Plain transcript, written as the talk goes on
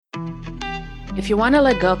If you want to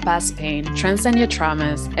let go of past pain, transcend your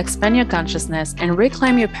traumas, expand your consciousness, and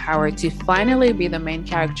reclaim your power to finally be the main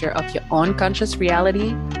character of your own conscious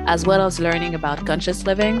reality, as well as learning about conscious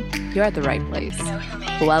living, you're at the right place.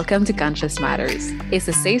 Welcome to Conscious Matters. It's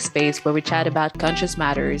a safe space where we chat about conscious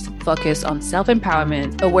matters, focused on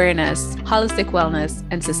self-empowerment, awareness, holistic wellness,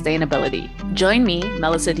 and sustainability. Join me,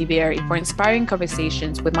 Melissa DiBieri, for inspiring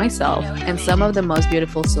conversations with myself and some of the most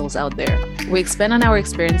beautiful souls out there. We expand on our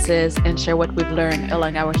experiences and share what we've learned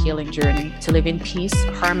along our healing journey to live in peace,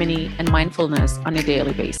 harmony, and mindfulness on a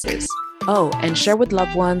daily basis. Oh, and share with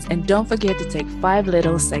loved ones, and don't forget to take 5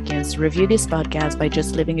 little seconds to review this podcast by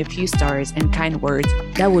just leaving a few stars and kind words.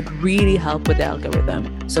 That would really help with the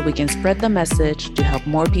algorithm, so we can spread the message to help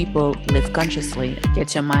more people live consciously.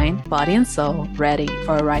 Get your mind, body, and soul ready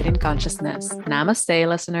for a ride in consciousness. Namaste,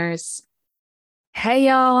 listeners. Hey,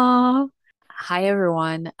 y'all. Hi,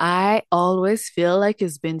 everyone. I always feel like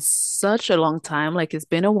it's been such a long time, like it's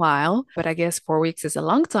been a while, but I guess 4 weeks is a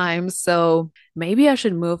long time. So maybe I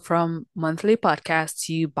should move from monthly podcast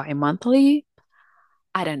to bi-monthly.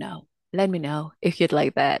 I don't know. Let me know if you'd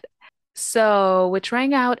like that. So we're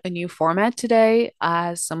trying out a new format today.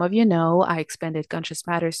 As some of you know, I expanded Conscious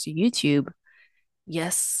Matters to YouTube.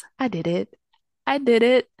 Yes, I did it. I did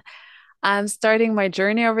it. I'm starting my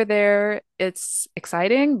journey over there. It's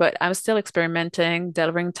exciting, but I'm still experimenting,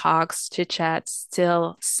 delivering talks, chit chats,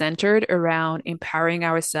 still centered around empowering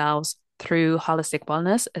ourselves through holistic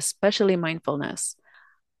wellness, especially mindfulness.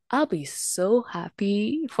 I'll be so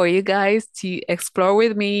happy for you guys to explore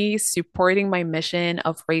with me, supporting my mission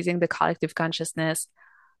of raising the collective consciousness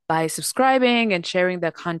by subscribing and sharing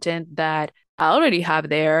the content that I already have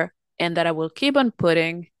there and that I will keep on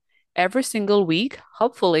putting every single week,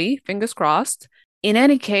 hopefully, fingers crossed. In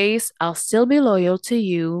any case, I'll still be loyal to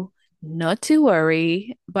you. Not to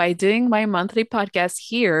worry by doing my monthly podcast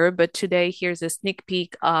here, but today here's a sneak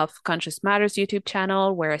peek of Conscious Matters YouTube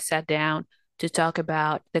channel where I sat down to talk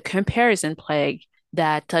about the comparison plague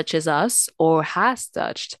that touches us or has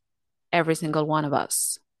touched every single one of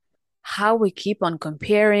us. How we keep on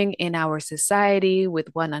comparing in our society with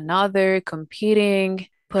one another, competing,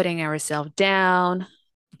 putting ourselves down,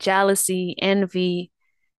 jealousy, envy,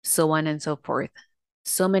 so on and so forth.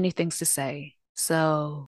 So many things to say.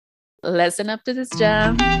 So, listen up to this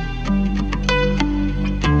jam.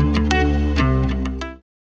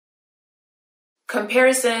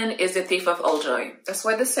 Comparison is the thief of all joy. That's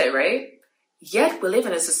what they say, right? Yet we live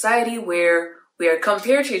in a society where we are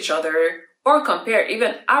compared to each other or compare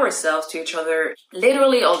even ourselves to each other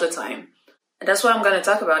literally all the time. And that's what I'm going to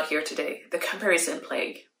talk about here today, the comparison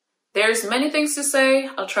plague. There's many things to say.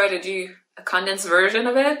 I'll try to do a condensed version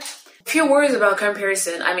of it. A few words about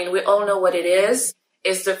comparison. I mean, we all know what it is.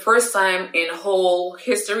 It's the first time in whole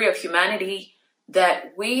history of humanity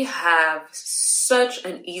that we have such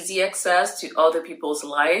an easy access to other people's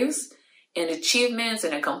lives and achievements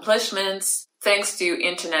and accomplishments thanks to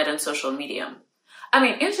internet and social media. I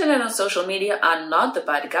mean, internet and social media are not the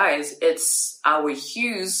bad guys. It's our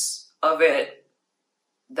use of it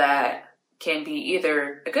that can be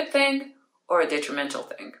either a good thing or a detrimental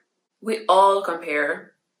thing. We all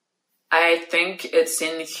compare. I think it's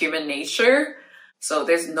in human nature. So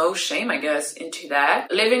there's no shame, I guess, into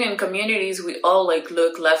that. Living in communities, we all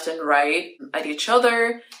look left and right at each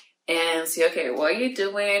other and say, okay, what are you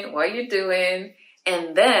doing? What are you doing?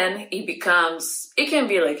 And then it can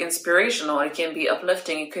be inspirational. It can be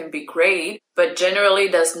uplifting. It can be great, but generally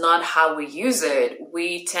that's not how we use it.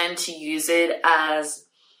 We tend to use it as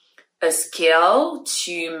a scale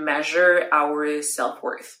to measure our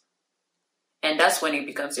self-worth. And that's when it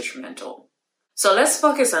becomes detrimental. So let's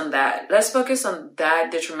focus on that. Let's focus on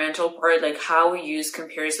that detrimental part, how we use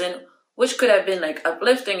comparison, which could have been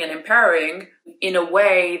uplifting and empowering in a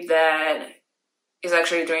way that is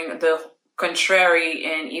actually doing the contrary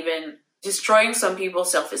and even destroying some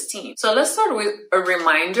people's self-esteem. So let's start with a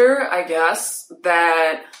reminder, I guess,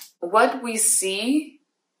 that what we see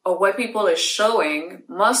or what people are showing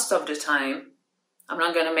most of the time, I'm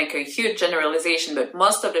not going to make a huge generalization, but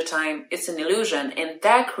most of the time it's an illusion. And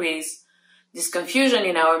that creates this confusion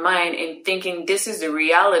in our mind in thinking this is the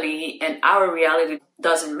reality and our reality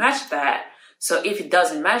doesn't match that. So if it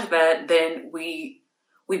doesn't match that, then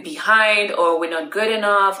we're behind, or we're not good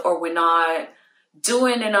enough, or we're not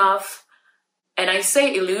doing enough. And I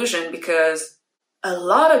say illusion because a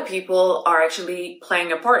lot of people are actually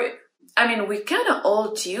playing a part. I mean, we kind of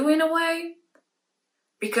all do in a way,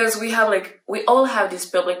 because we all have this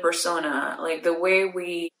public persona, the way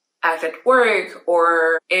we act at work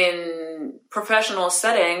or in professional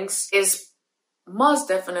settings is most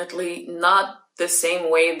definitely not the same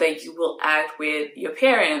way that you will act with your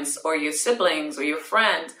parents or your siblings or your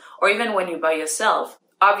friends, or even when you're by yourself.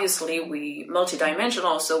 Obviously, we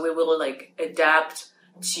multidimensional, so we will like adapt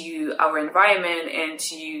to our environment and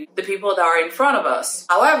to the people that are in front of us.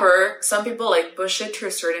 However, some people like push it to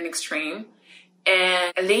a certain extreme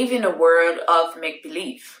and live in a world of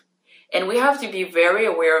make-believe. And we have to be very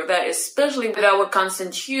aware of that, especially with our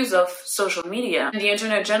constant use of social media and the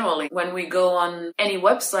internet generally, when we go on any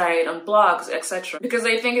website, on blogs, etc. Because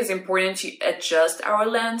I think it's important to adjust our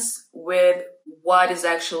lens with what is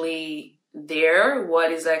actually there,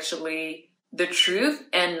 what is actually the truth,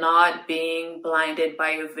 and not being blinded by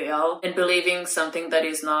a veil and believing something that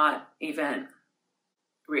is not even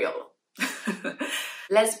real.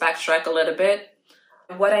 Let's backtrack a little bit.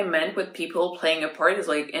 What I meant with people playing a part is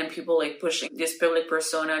like, and people like pushing this public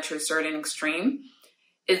persona to a certain extreme,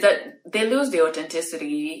 is that they lose the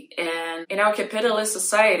authenticity. And in our capitalist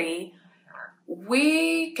society,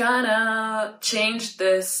 we kind of change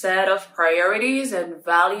the set of priorities and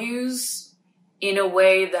values in a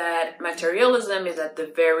way that materialism is at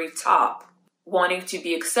the very top. Wanting to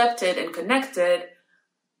be accepted and connected,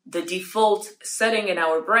 the default setting in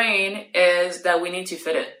our brain is that we need to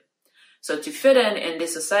fit in. So to fit in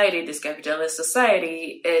this society, this capitalist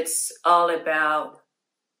society, it's all about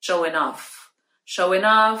showing off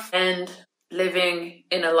and living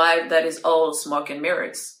in a life that is all smoke and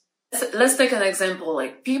mirrors. Let's take an example.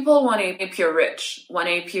 Like, people want to appear rich, want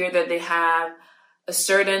to appear that they have a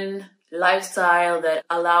certain lifestyle that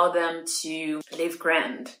allow them to live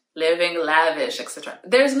grand, living lavish, etc.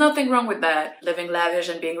 There's nothing wrong with that, living lavish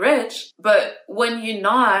and being rich. But when you're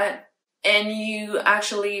not, and you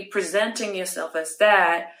actually presenting yourself as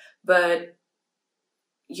that, but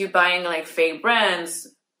you buying like fake brands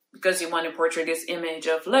because you want to portray this image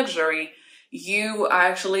of luxury, you are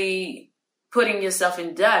actually putting yourself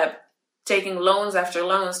in debt, taking loans after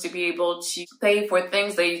loans to be able to pay for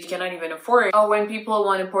things that you cannot even afford. Or when people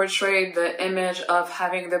want to portray the image of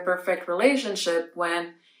having the perfect relationship,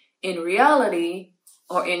 when in reality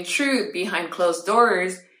or in truth, behind closed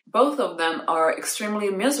doors, both of them are extremely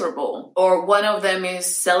miserable. Or one of them is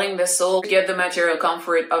selling the soul to get the material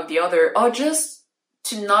comfort of the other, or just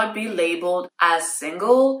to not be labeled as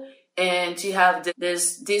single and to have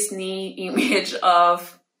this Disney image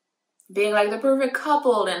of being like the perfect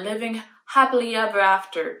couple and living happily ever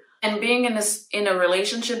after, and being in a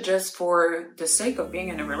relationship just for the sake of being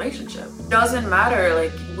in a relationship. Doesn't matter.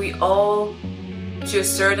 Like, we all, to a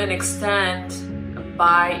certain extent,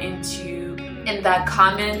 buy into that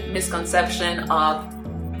common misconception of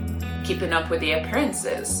keeping up with the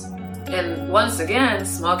appearances. And once again,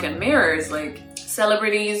 smoke and mirrors, like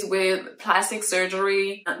celebrities with plastic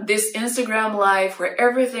surgery, this Instagram life where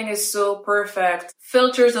everything is so perfect,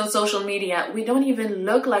 filters on social media, we don't even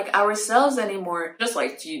look like ourselves anymore. Just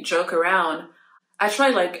like to joke around, I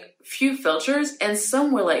tried like few filters and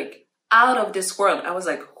some were like out of this world. I was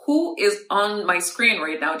like, who is on my screen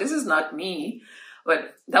right now? This is not me.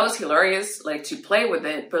 But that was hilarious, like to play with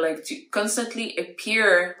it, but like to constantly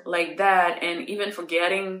appear like that and even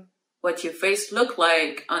forgetting what your face looked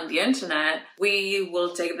like on the internet, we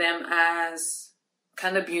will take them as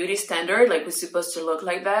kind of beauty standard, like we're supposed to look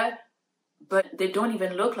like that, but they don't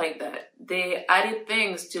even look like that. They added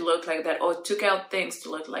things to look like that or took out things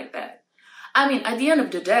to look like that. I mean, at the end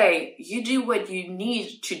of the day, you do what you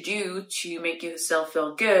need to do to make yourself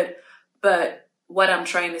feel good, but what I'm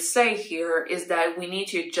trying to say here is that we need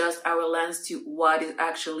to adjust our lens to what is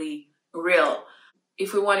actually real.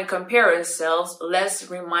 If we want to compare ourselves, let's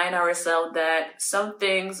remind ourselves that some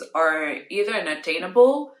things are either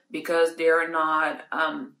unattainable because they are not,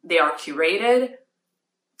 they are curated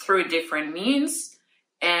through different means.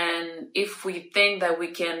 And if we think that we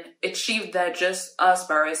can achieve that just us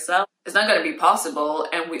by ourselves, it's not going to be possible.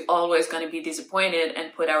 And we're always going to be disappointed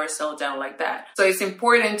and put ourselves down like that. So it's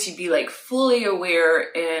important to be like fully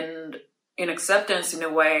aware and in acceptance in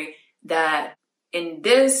a way that in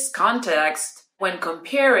this context, when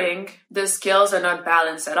comparing, the scales are not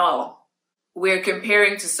balanced at all. We're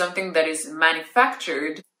comparing to something that is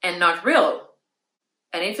manufactured and not real.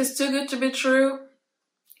 And if it's too good to be true,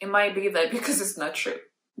 it might be that because it's not true.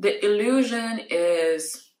 The illusion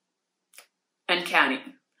is uncanny.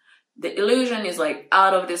 The illusion is like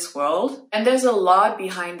out of this world. And there's a lot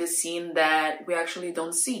behind the scene that we actually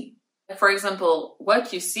don't see. For example,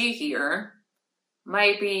 what you see here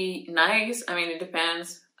might be nice. I mean, it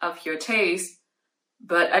depends of your taste.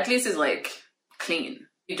 But at least it's like clean.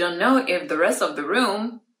 You don't know if the rest of the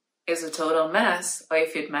room is a total mess or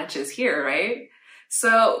if it matches here, right?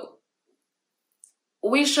 So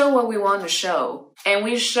we show what we want to show. And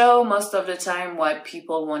we show most of the time what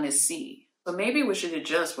people want to see. So maybe we should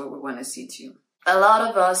adjust what we want to see too. A lot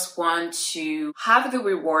of us want to have the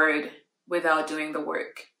reward without doing the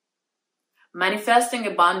work. Manifesting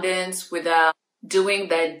abundance without doing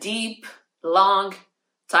that deep, long,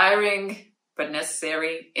 tiring, but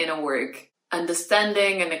necessary inner work.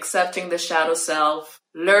 Understanding and accepting the shadow self,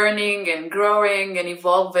 learning and growing and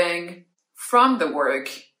evolving from the work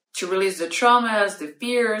to release the traumas, the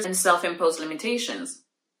fears, and self-imposed limitations.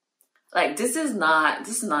 Like, this is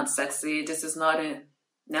not sexy. This is not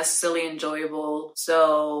necessarily enjoyable.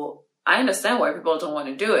 So I understand why people don't want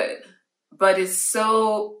to do it, but it's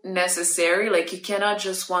so necessary. Like, you cannot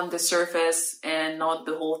just want the surface and not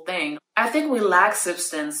the whole thing. I think we lack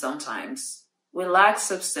substance sometimes. We lack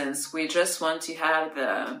substance. We just want to have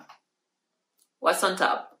the what's on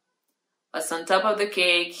top of the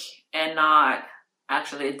cake and not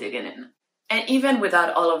actually digging in. And even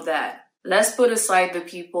without all of that, let's put aside the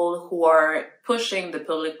people who are pushing the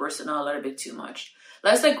public persona a little bit too much.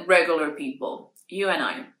 Let's take regular people, you and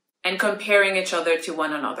I, and comparing each other to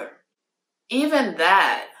one another. Even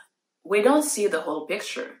that, we don't see the whole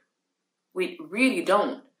picture. We really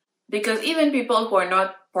don't. Because even people who are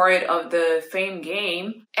not part of the fame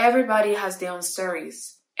game, everybody has their own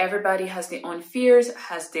stories. Everybody has their own fears,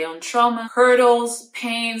 has their own trauma, hurdles,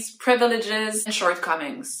 pains, privileges, and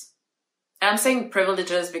shortcomings. And I'm saying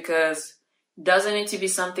privileges because it doesn't need to be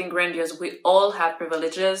something grandiose. We all have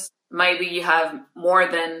privileges. Maybe you have more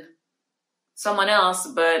than someone else,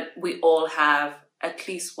 but we all have at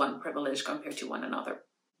least one privilege compared to one another.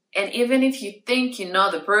 And even if you think you know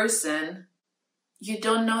the person, you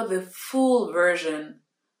don't know the full version,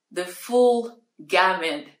 the full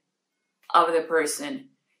gamut of the person.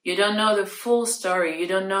 You don't know the full story. You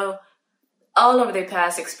don't know all of their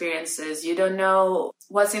past experiences. You don't know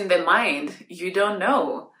what's in their mind. You don't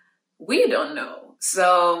know. We don't know.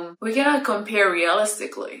 So we cannot compare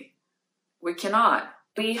realistically. We cannot.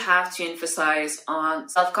 We have to emphasize on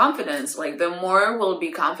self-confidence. Like, the more we'll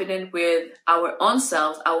be confident with our own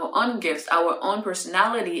self, our own gifts, our own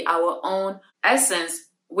personality, our own essence,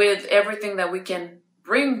 with everything that we can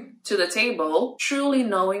bring to the table, truly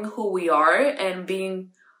knowing who we are and being,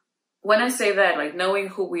 when I say that, like, knowing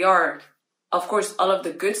who we are, of course, all of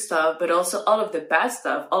the good stuff, but also all of the bad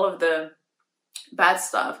stuff, all of the bad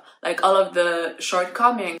stuff, like all of the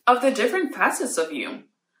shortcomings of the different facets of you.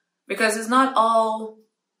 Because it's not all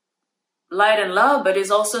light and love, but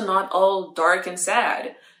it's also not all dark and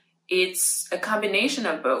sad. It's a combination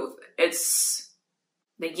of both. It's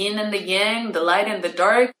the yin and the yang, the light and the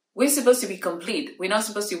dark. We're supposed to be complete. We're not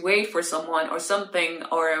supposed to wait for someone or something,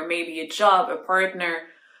 or maybe a job, a partner,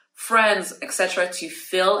 friends, etc. to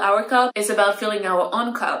fill our cup. It's about filling our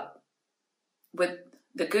own cup with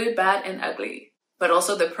the good, bad, and ugly, but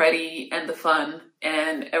also the pretty and the fun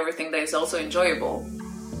and everything that is also enjoyable.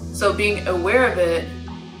 So being aware of it,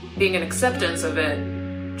 being an acceptance of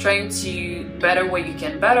it, trying to better what you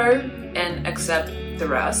can better and accept the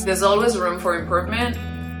rest. There's always room for improvement,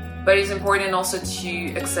 but it's important also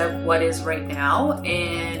to accept what is right now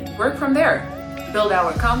and work from there. Build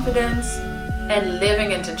our confidence and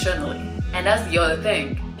living intentionally. And that's the other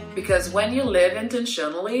thing, because when you live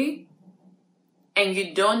intentionally and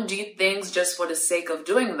you don't do things just for the sake of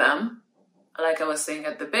doing them, like I was saying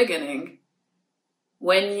at the beginning,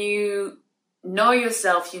 when you know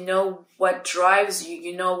yourself, you know what drives you,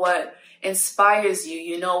 you know what inspires you,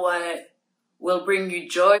 you know what will bring you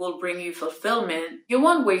joy, will bring you fulfillment, you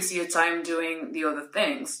won't waste your time doing the other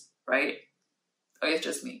things, right? Oh, it's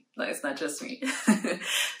just me. No, it's not just me.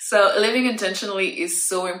 So living intentionally is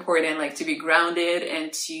so important, like to be grounded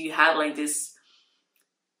and to have like this,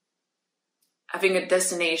 having a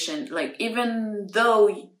destination, like even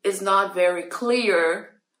though it's not very clear,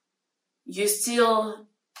 you still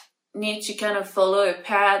need to kind of follow a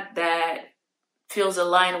path that feels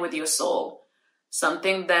aligned with your soul,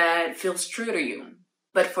 something that feels true to you.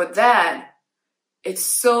 But for that, it's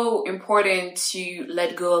so important to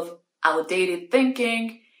let go of outdated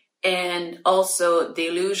thinking and also the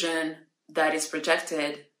illusion that is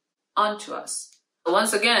projected onto us.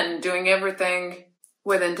 Once again, doing everything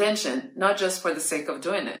with intention, not just for the sake of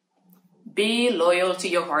doing it. Be loyal to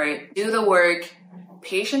your heart, do the work.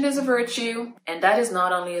 Patience is a virtue, and that is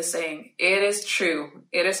not only a saying, it is true.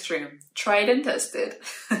 It is true. Try it and test it.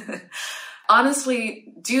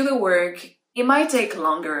 Honestly, do the work. It might take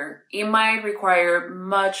longer. It might require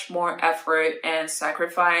much more effort and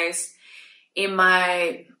sacrifice. It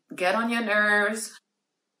might get on your nerves.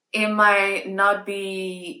 It might not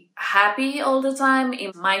be happy all the time.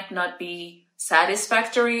 It might not be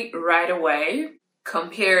satisfactory right away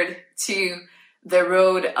compared to the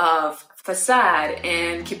road of facade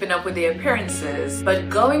and keeping up with the appearances, but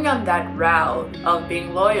going on that route of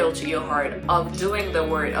being loyal to your heart, of doing the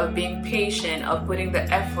work, of being patient, of putting the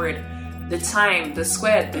effort, the time, the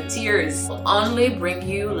sweat, the tears, will only bring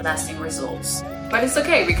you lasting results. But it's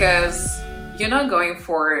okay, because you're not going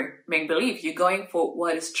for make-believe. You're going for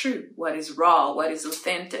what is true, what is raw, what is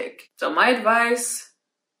authentic. So my advice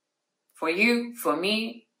for you, for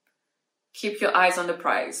me, keep your eyes on the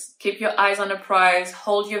prize. Keep your eyes on the prize.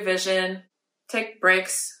 Hold your vision. Take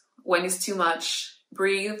breaks when it's too much.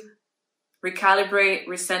 Breathe. Recalibrate,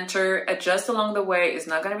 recenter, adjust along the way. It's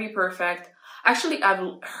not going to be perfect. Actually,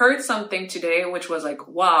 I've heard something today which was like,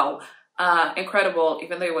 wow, incredible,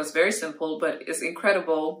 even though it was very simple, but it's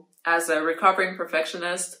incredible. As a recovering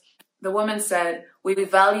perfectionist, the woman said, we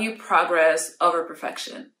value progress over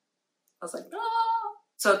perfection. I was like, oh.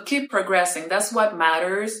 So keep progressing. That's what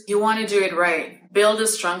matters. You want to do it right. Build a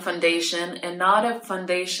strong foundation and not a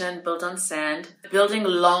foundation built on sand. Building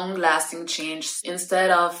long-lasting change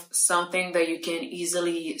instead of something that you can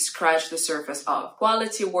easily scratch the surface of.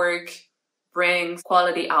 Quality work brings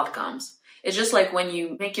quality outcomes. It's just like when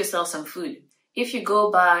you make yourself some food. If you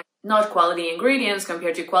go by not quality ingredients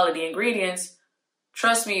compared to quality ingredients,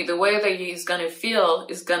 trust me, the way that it's going to feel,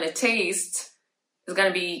 is going to taste, is going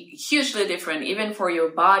to be hugely different. Even for your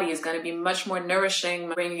body, it's going to be much more nourishing,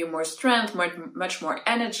 bring you more strength, much more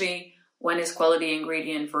energy when it's quality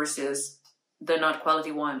ingredient versus the not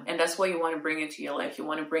quality one. And that's what you want to bring into your life. You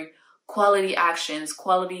want to bring quality actions,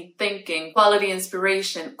 quality thinking, quality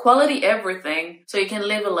inspiration, quality everything, so you can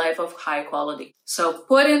live a life of high quality. So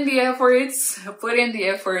put in the efforts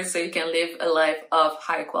so you can live a life of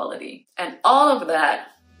high quality. And all of that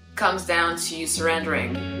comes down to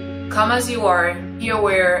surrendering. Come as you are, be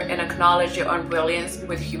aware and acknowledge your own brilliance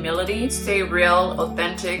with humility. Stay real,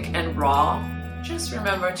 authentic, and raw. Just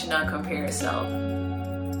remember to not compare yourself.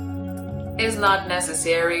 Is not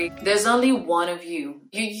necessary. There's only one of you.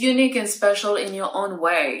 You're unique and special in your own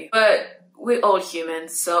way. But we're all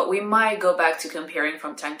humans, so we might go back to comparing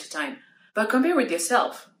from time to time. But compare with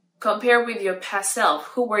yourself. Compare with your past self.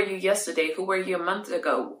 Who were you yesterday? Who were you a month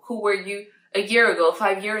ago? Who were you a year ago,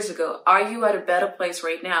 5 years ago? Are you at a better place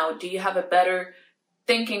right now? Do you have a better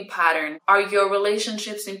thinking pattern? Are your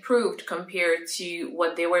relationships improved compared to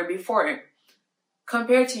what they were before?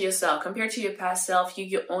 Compare to yourself, compare to your past self,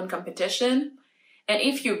 your own competition. And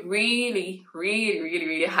if you really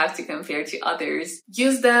have to compare to others,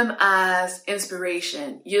 use them as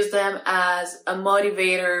inspiration. Use them as a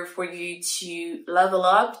motivator for you to level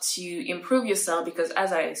up, to improve yourself. Because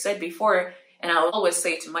as I said before, and I'll always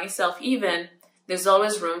say to myself even, there's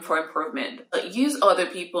always room for improvement. But use other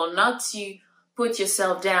people not to put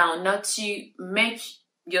yourself down, not to make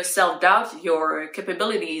yourself doubt your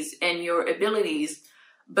capabilities and your abilities,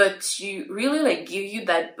 but to really give you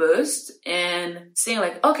that boost and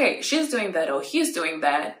saying okay, she's doing that or he's doing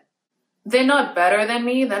that. They're not better than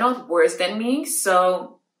me. They're not worse than me.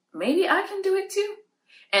 So maybe I can do it too.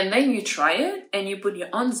 And then you try it and you put your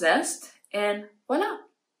own zest and voila.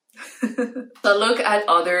 So look at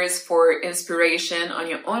others for inspiration on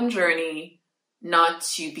your own journey, not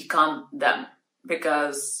to become them,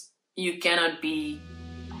 because you cannot be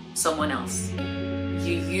someone else.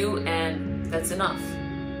 You, and that's enough.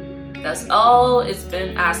 That's all it's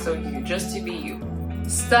been asked of you, just to be you.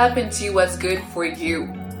 Step into what's good for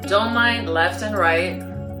you. Don't mind left and right.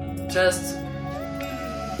 Just,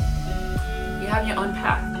 you have your own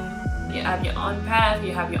path. You have your own path,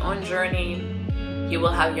 you have your own journey. You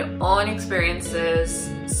will have your own experiences.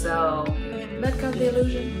 So let go of the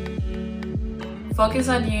illusion. Focus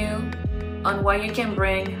on you, on what you can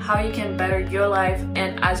bring, how you can better your life,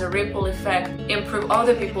 and as a ripple effect, improve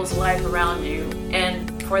other people's life around you. And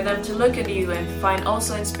for them to look at you and find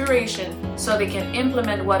also inspiration so they can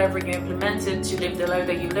implement whatever you implemented to live the life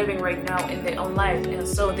that you're living right now in their own life, and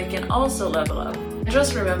so they can also level up. And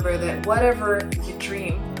just remember that whatever you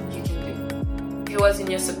dream, you can do. If it was in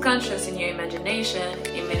your subconscious, in your imagination,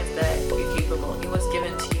 it means that you're capable. It was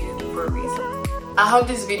given to you for a reason. I hope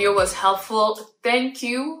this video was helpful. Thank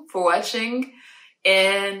you for watching,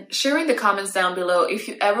 and share in the comments down below if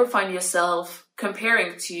you ever find yourself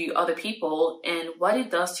comparing to other people and what it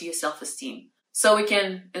does to your self-esteem, so we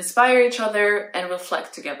can inspire each other and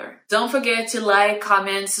reflect together. Don't forget to like,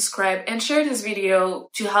 comment, subscribe, and share this video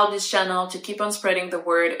to help this channel to keep on spreading the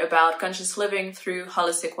word about conscious living through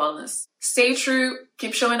holistic wellness. Stay true,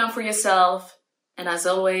 keep showing up for yourself, and as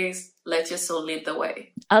always, let your soul lead the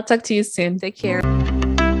way. I'll talk to you soon. Take care.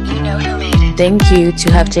 You know who made it. Thank you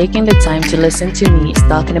to have taken the time to listen to me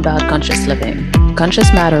talking about conscious living.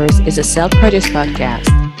 Conscious Matters is a self-produced podcast.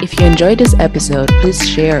 If you enjoyed this episode, please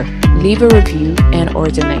share, leave a review, and or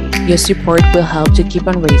donate. Your support will help to keep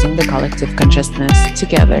on raising the collective consciousness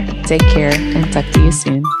together. Take care and talk to you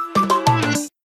soon.